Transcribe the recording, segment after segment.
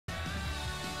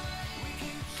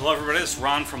Hello everybody, this is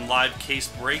Ron from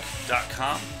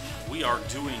livecasebreak.com. We are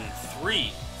doing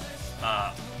 3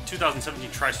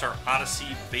 2017 Tristar Odyssey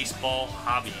baseball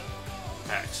hobby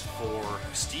packs for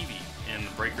Stevie in the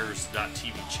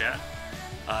Breakers.tv chat.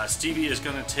 Stevie is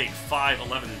going to take 5,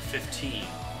 11, and 15. 2, 3,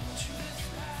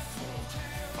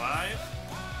 4, 5,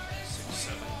 6,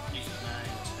 7, 8, 9,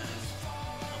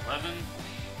 10, 11,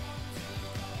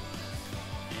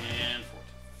 and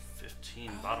 14,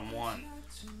 15, bottom one.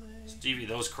 Stevie,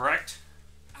 those correct?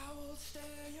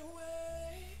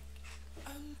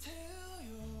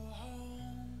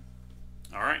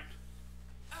 Alright.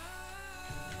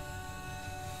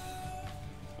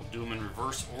 We'll do them in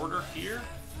reverse order here.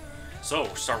 So,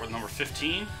 we'll start with number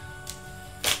 15.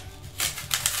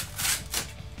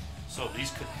 So,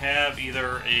 these could have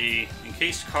either a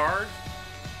encased card,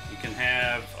 you can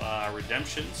have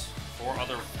redemptions for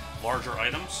other larger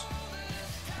items.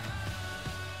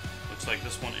 Looks like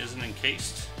this one isn't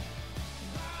encased.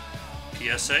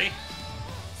 PSA.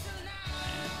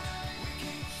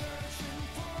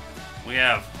 We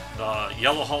have the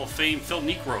Yellow Hall of Fame Phil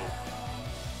Niekro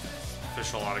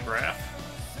official autograph.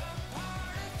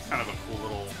 Kind of a cool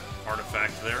little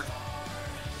artifact there.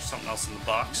 There's something else in the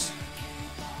box.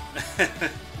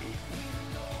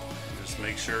 Just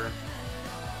make sure.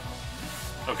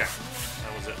 Okay,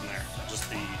 that was it in there. Just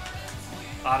the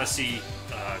Odyssey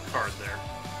card there.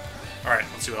 Alright,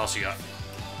 let's see what else you got.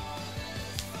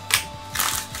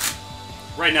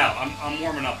 Right now, I'm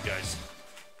warming up, guys.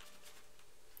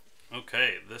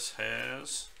 Okay, this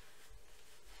has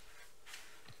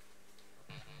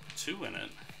 2 in it.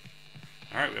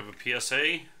 Alright, we have a PSA.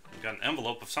 We've got an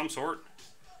envelope of some sort.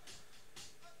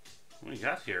 What do we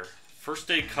got here? First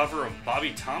day cover of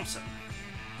Bobby Thompson.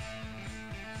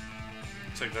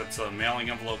 Looks like that's a mailing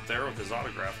envelope there with his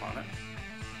autograph on it.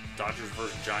 Dodgers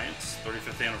vs. Giants,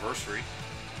 35th anniversary.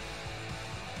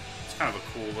 It's kind of a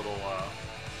cool little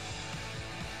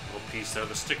piece there.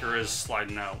 The sticker is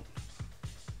sliding out.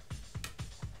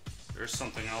 There's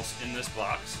something else in this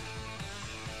box.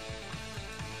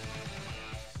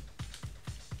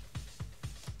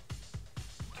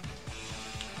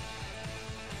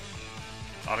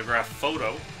 Autograph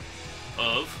photo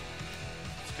of,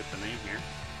 let's get the name here,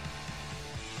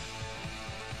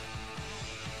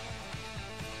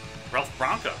 Ralph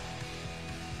Branca.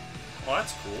 Well,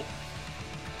 that's cool.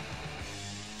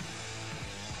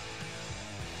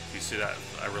 You see that?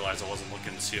 I realized I wasn't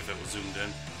looking to see if it was zoomed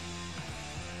in.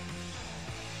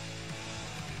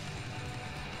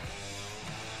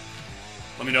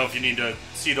 Let me know if you need to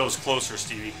see those closer,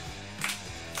 Stevie.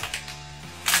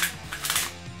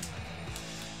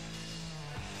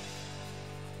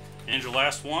 And your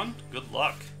last one. Good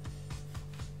luck.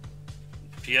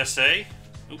 PSA.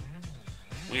 Oop.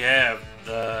 We have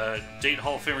the Date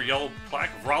Hall of Famer yellow plaque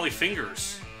of Raleigh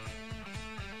Fingers.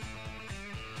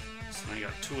 So now you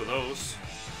got 2 of those.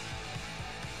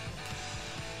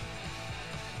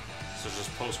 So there's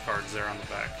just postcards there on the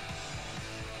back.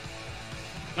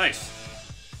 Nice.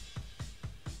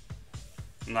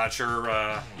 I'm not sure,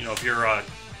 you know, if you're a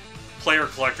player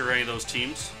collector of any of those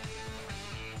teams.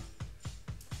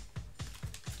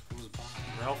 Who was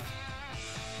Ralph?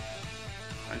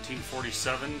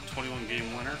 1947,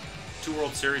 21-game winner. 2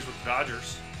 World Series with the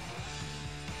Dodgers.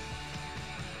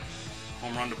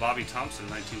 Home run to Bobby Thompson,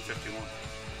 1951.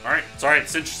 Alright, it's alright,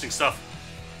 it's interesting stuff.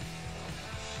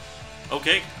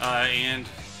 Okay, and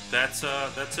that's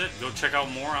it. Go check out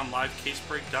more on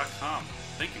livecasebreak.com.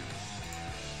 Thank you.